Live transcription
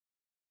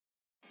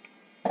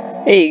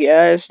Hey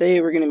guys, today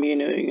we're gonna be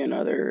doing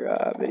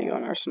another video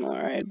on Arsenal,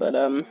 alright? But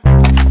I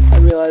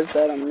realized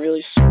that I'm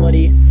really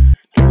sweaty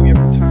every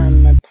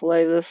time I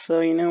play this, so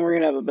we're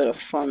gonna have a bit of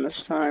fun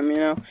this time.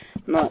 I'm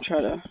not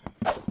trying to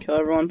kill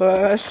everyone,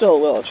 but I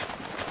still will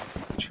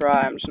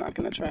try. I'm just not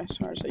gonna try as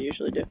hard as I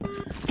usually do.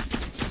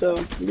 So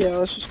yeah,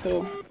 let's just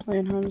go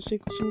playing hide and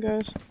seek with some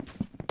guys.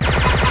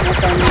 Not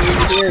finding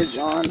you here,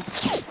 John.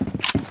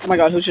 Oh my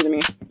God, who's shooting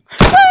me?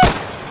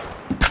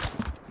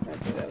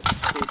 That was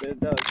stupid.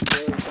 That was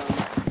really dumb.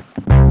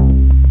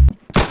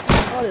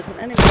 Oh, there's an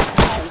enemy.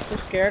 I'm so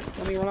scared.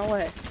 Let me run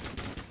away.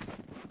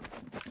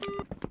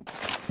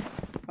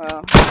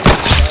 Wow.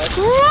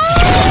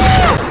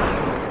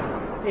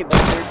 Hey,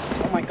 bastard.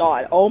 Oh my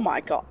God. Oh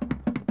my God.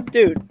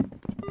 Dude.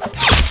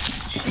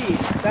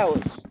 Jeez, that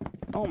was...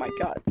 Oh my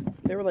God.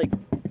 They were like...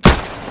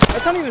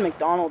 That's not even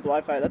McDonald's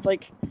Wi-Fi. That's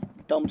like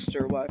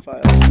dumpster Wi-Fi.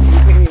 You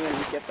can't even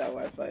get that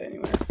Wi-Fi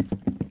anywhere.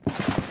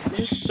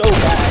 It's just so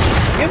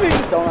bad. If you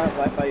just don't have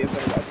Wi-Fi, you have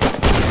better Wi-Fi.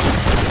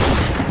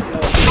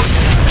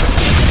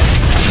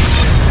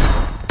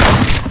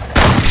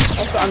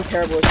 Also, I'm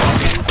terrible at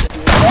shotguns.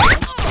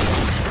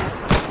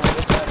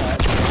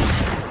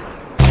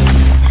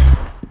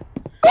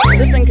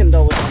 This thing can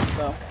dull with them,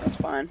 so that's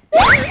fine.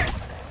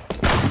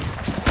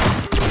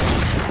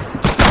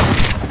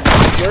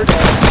 You're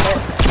dead.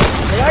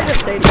 Did I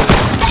just say to you?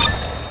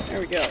 There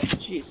we go.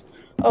 Jeez.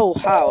 Oh,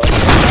 how?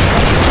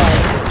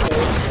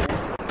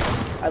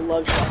 I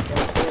love shotguns.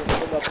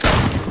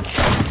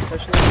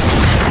 Especially.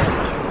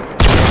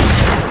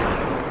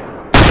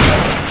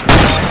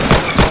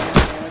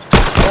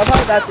 I love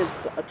how that did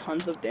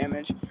tons of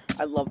damage.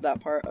 I love that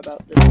part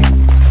about this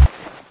game.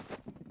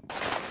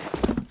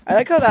 I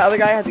like how that other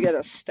guy had to get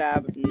a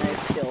stab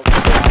knife kill.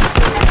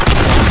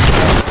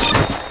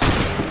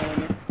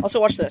 Also,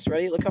 watch this.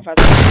 Ready? Look how fast.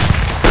 Look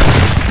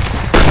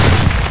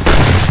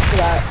at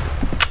that.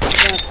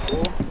 That's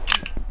cool.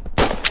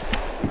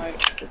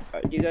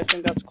 Do you guys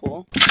think that's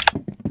cool?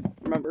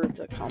 Remember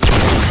to comment.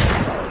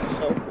 That was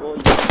so cool.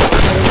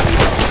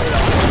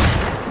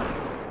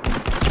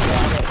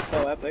 Yeah, that's so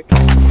epic.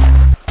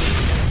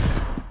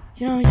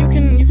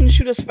 You can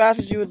shoot as fast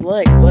as you would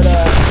like, but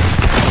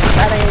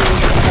that ain't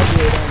even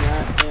heavier than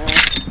that,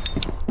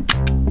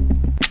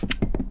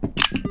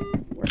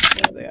 Where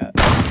are they at?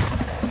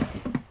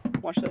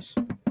 Watch this.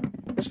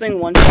 This thing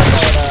one shot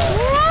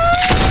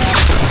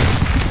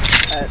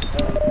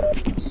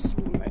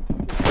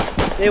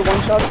they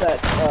one shot that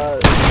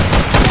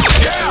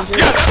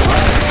yeah,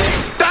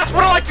 that's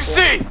what I like to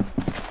see.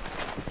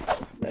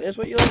 That is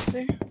what you like to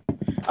see?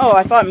 Oh,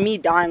 I thought me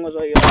dying was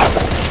what you like to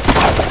see.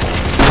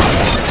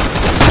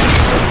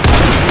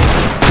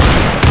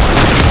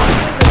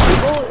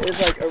 Is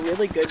like a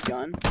really good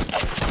gun.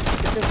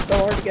 It's just so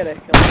hard to get a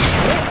kill.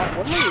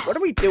 What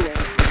are we doing?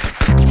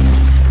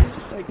 We're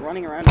just like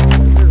running around.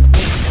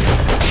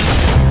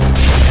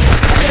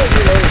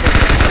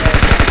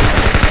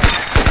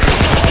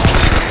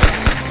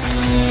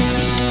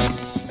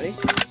 Ready?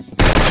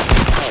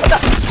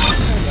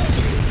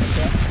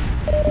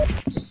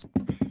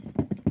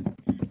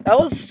 That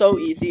was so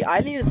easy. I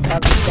needed to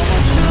have so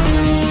much.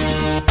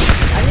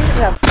 I needed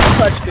to have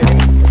such good aim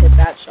to hit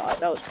that shot.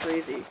 That was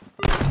crazy.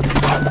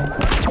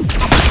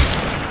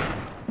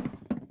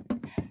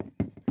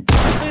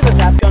 Actually, the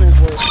zap gun is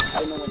worse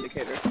than the wind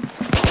indicator.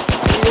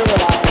 You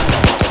rely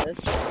on this,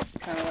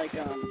 kind of like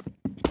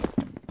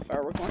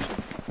firework launcher.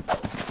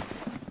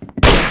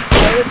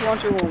 Firework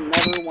launcher will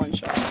never one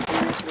shot in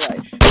its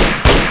life.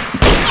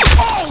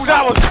 Oh,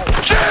 that was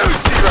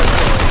juicy right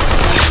there.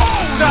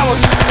 Oh, that was.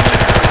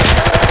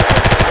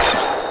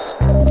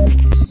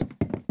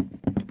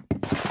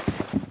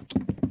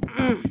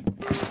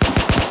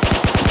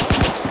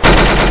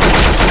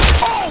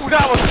 Oh,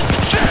 that was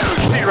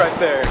juicy right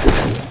there.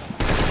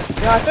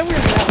 Yeah, I thought we were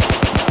gonna have.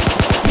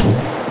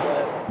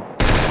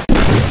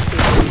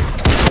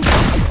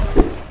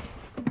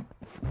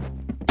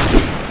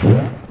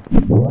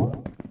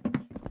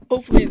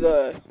 Hopefully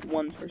the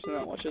one person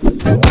that watches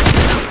this. Okay.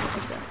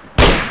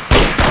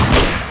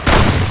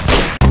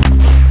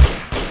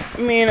 I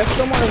mean, if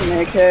someone has an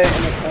AK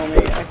and they kill me,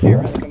 I can't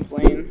really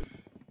complain.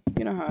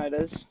 You know how it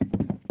is.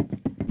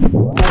 If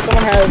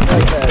someone has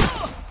like that.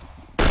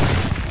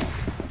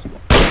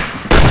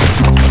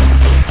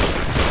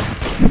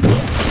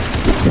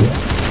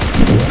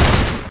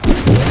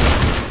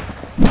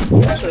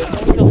 Actually, if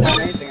someone kills me on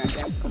anything, I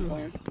can't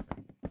complain.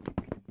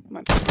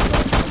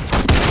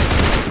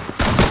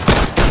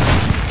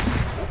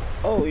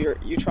 Oh,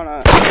 you trying to?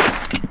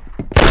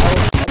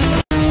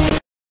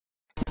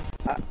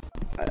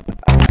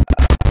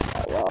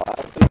 Well, I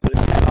was gonna put it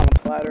on a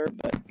platter,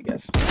 but I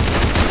guess.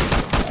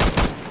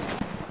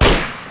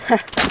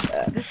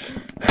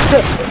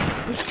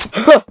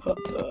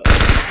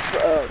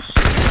 Oh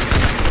shit!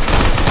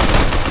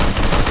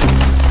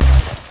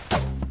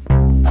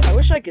 I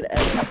wish I could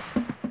edit.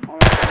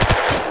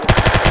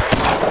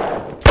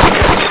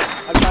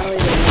 I finally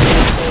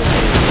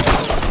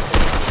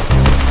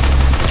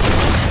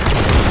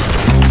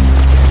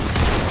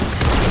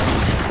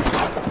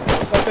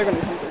they're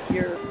gonna come through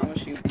here. I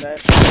wish you bet.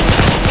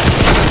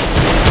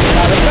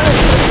 Wow, this guy is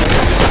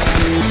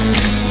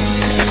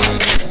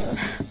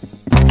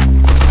I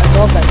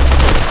love that guy.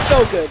 So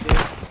good, dude.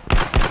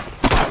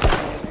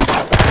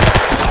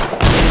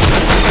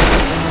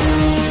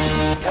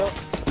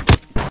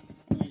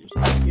 Let me just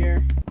go here.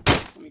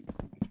 Let me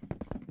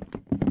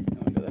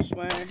go this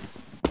way.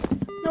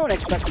 No one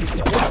expects me to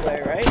go this way,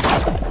 right?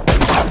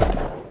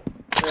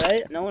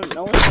 Right? No one.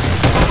 Oh,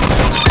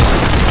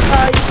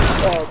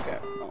 okay.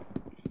 Oh.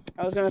 I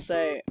was gonna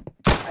say,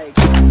 okay.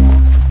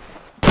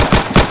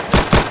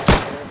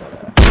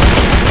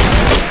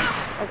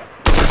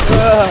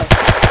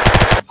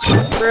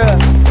 Bruh.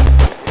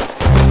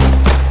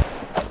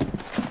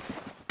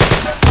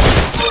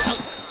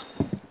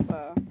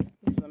 Wow,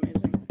 this is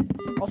amazing.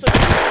 Also, a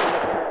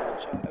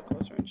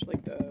closer range,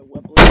 like the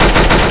Webley.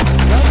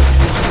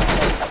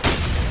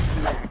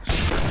 Max.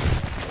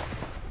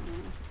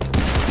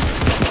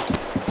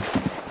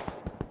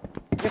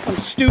 Guess I'm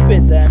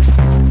stupid then.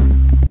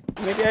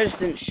 Maybe I just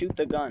didn't shoot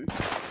the gun.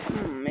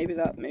 Maybe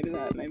that's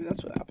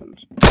what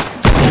happens.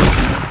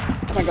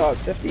 Oh my god,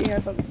 50? I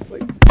thought it was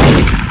like...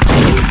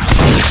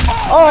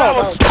 Oh, that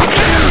was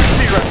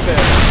juicy right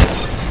there!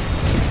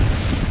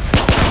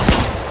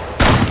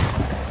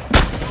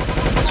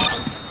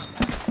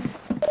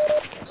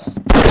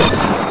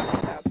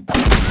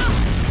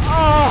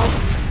 Oh!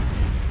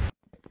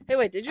 Hey,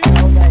 wait, did you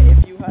know that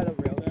if you had a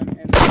railgun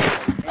and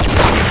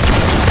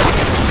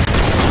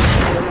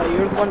no, you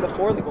were the one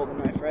before the golden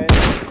knife, right?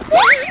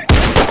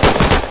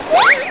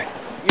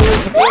 You were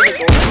before the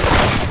golden knife.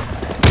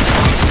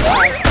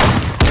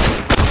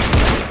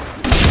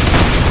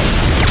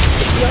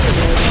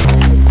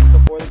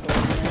 Before the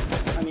golden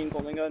knife, I mean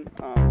golden gun,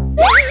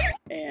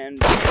 and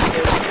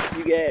if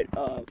you get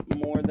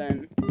more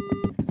than...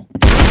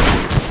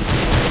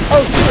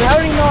 Oh shoot, how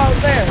did he know I was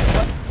there?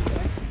 What?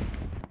 Okay.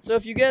 So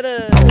if you get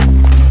a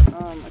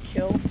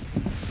kill,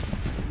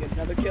 you get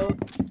another kill.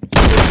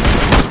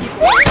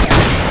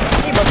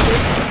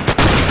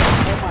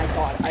 Oh my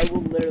god, I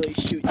will literally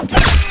shoot you.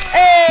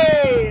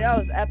 Hey! That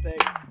was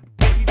epic.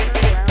 You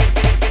turned around.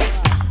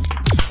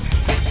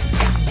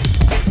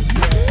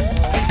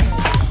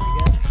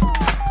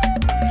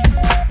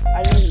 I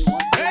didn't even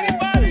want to.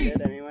 Anybody?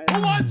 Anyway. Who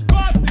wants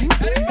coffee?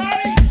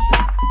 Anybody?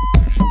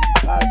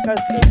 Wow, this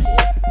guy's so cool.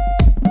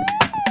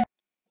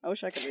 I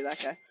wish I could be that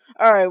guy.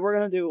 Alright, we're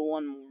gonna do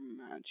one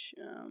more match.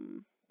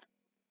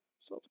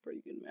 So it's a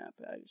pretty good map.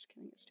 I just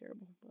kidding, it's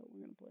terrible, but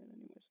we're gonna play it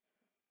anyways.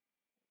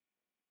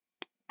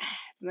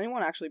 Does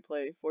anyone actually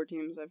play 4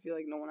 teams? I feel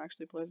like no one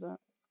actually plays that.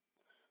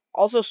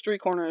 Also,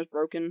 Street Corner is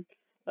broken.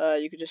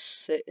 You could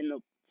just sit in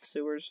the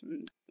sewers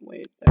and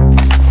wait there.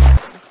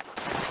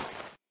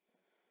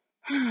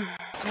 Why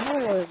do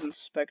I always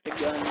inspect a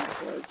gun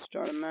before I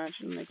start a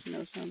match? It makes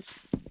no sense.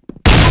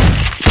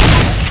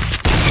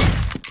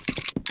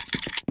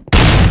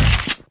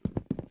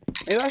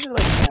 Maybe I should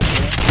like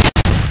cancel it.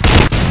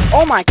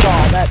 Oh my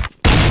god, that...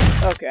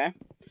 Okay.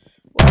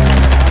 Well,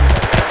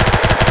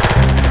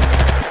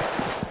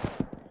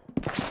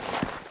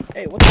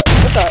 hey, what the?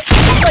 It's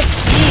like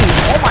speed!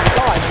 Oh my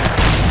god!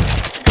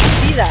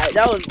 See that?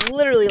 That was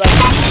literally like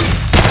speed.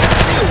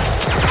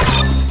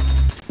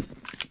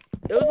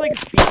 It was like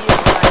speed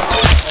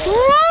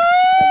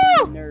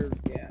and a nerve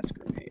gas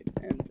grenade,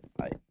 and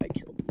I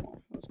killed them all.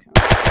 That was kind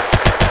of...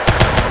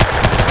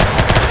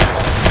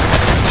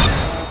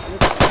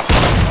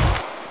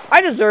 I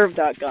deserved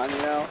that gun, you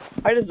know?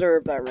 I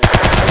deserved that ring.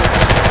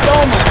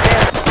 So much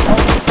damage! Oh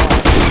my god.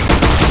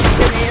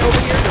 Get me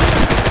over here.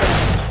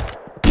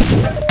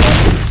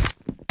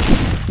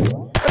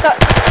 What the?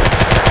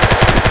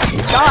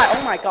 God,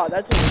 oh my god,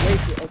 that's way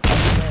too... Okay,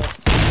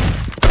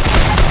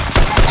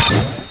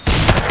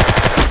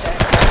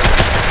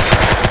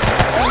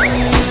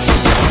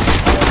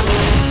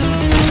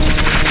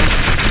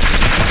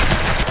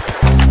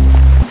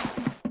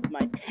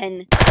 my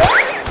 10...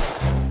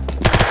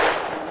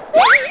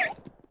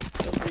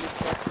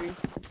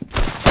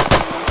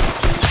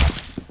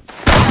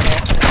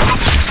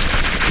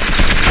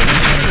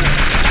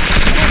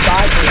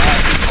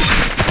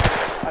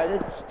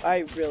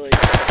 I really...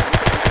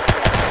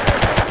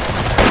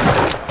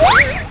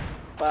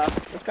 Wow,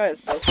 this guy is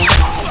so cool.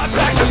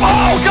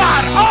 Oh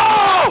god!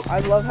 Oh! I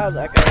love how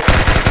that guy is.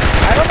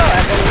 I don't know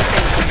everyone who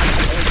plays.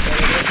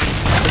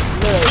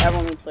 Literally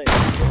everyone who plays.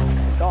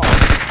 God.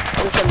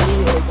 I just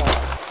immediately got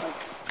it.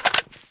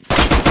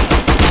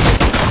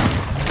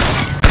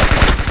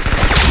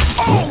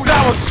 Oh,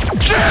 that was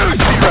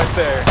juicy right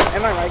there!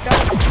 Am I right,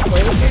 guys? If you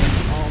play this game,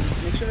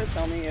 make sure to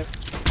tell me if...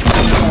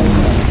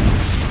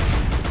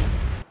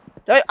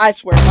 I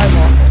swear, I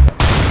lost it.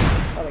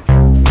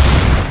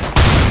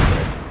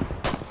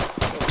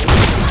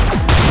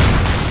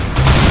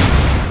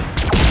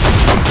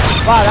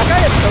 Wow, that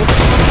guy is so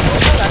cool.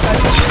 That guy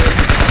is so cool.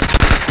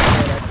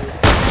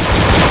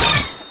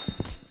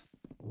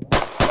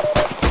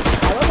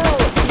 I love how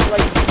he,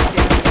 like,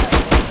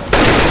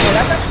 yeah,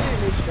 that's actually a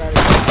new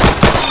strategy.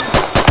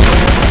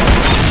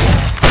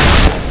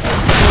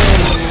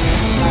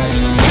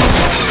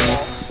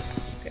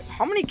 Okay,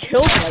 how many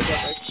kills did I get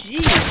there?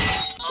 Jeez.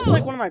 is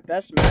like one of my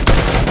best matches.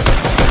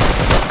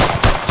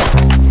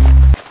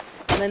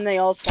 And then they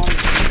all spawn.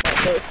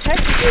 So it's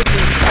technically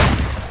just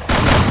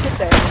sit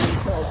there and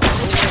kill.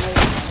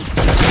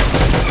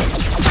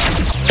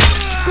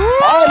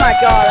 Oh my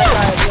god, that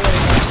guy is really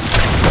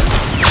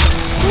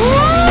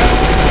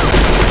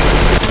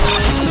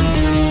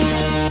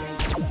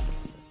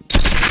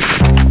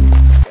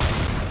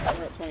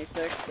we're at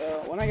 26, so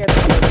when I get to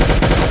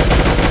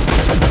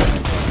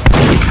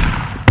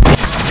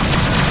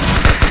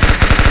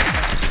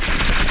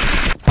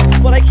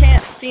but I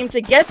can't seem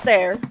to get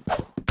there.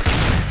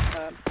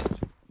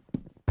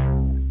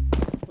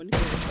 When did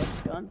you get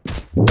this gun?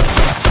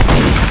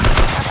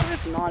 Actually,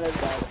 it's not as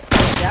bad.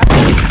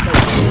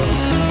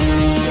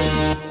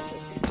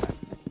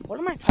 What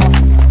am I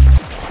talking about?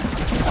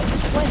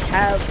 Do I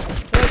have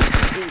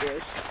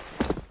English?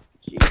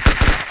 Jeez.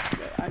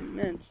 Okay, I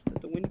meant that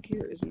the wind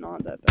gear is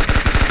not that bad.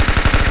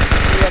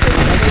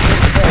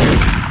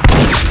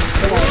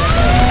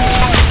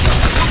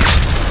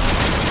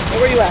 Where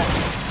were you at?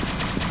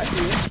 I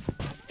see you.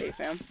 Hey,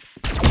 fam.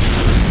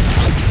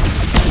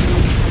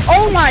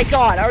 Oh my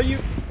god, are you?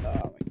 Oh my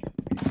god.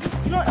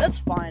 You know what? That's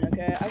fine,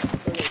 okay? I can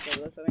totally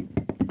kill this, I think.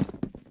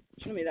 It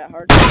shouldn't be that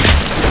hard.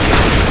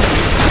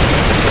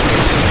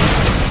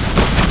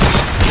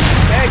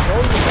 Okay,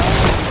 gold is gone.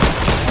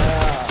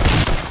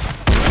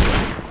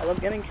 I love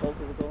getting kills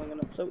with the building,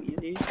 and it's so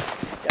easy. Yeah.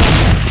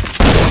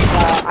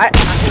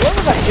 What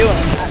was I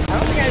doing? I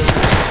don't think I was...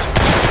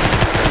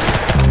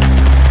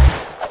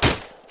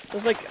 It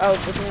was like, I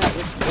was looking at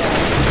this.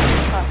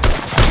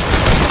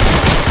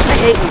 I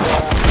hate you, bro.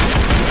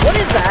 What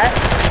is that?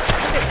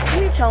 Okay, can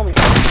you tell me?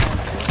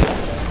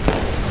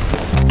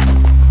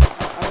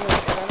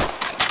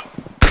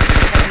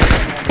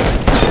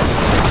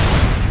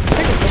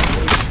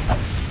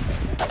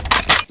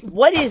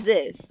 What is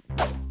this?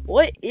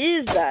 What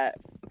is that?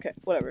 Okay,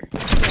 whatever.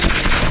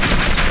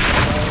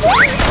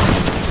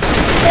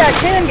 Yeah, I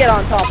can get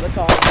on top of the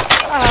car.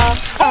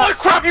 Holy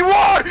crap, you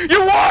won! You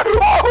won!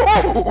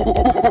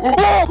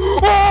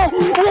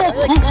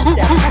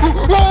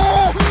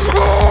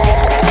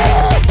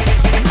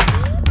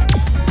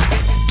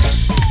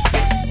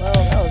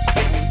 Well, that was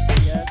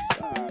fun, yes.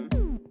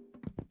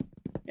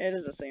 Yeah, it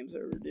is the same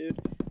server, dude.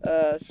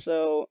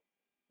 So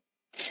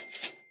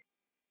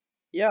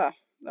yeah,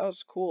 that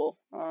was cool.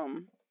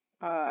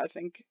 I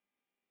think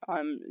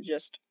I'm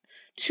just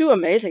too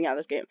amazing at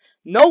this game.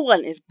 No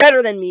one is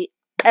better than me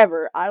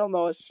ever. I don't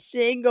know a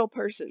single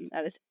person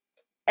that has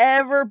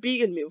ever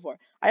beaten me before.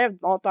 I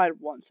have not died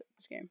once in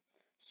this game.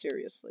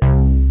 Seriously.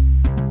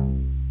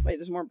 Wait,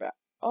 there's more back.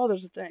 Oh,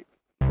 there's a thing.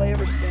 Play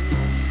every standard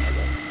map.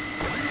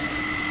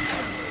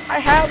 I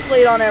have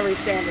played on every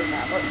standard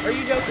map. Are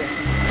you joking?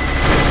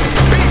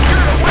 Be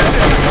sure to win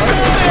this!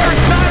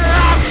 There's not an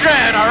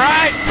option,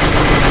 alright?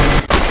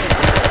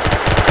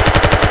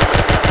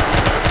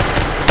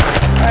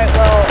 Alright,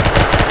 well...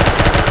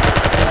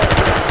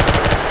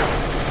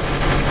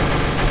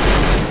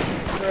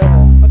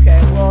 Okay,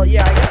 well,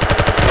 yeah, I guess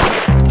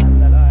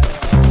that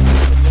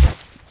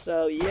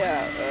so,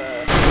 yeah,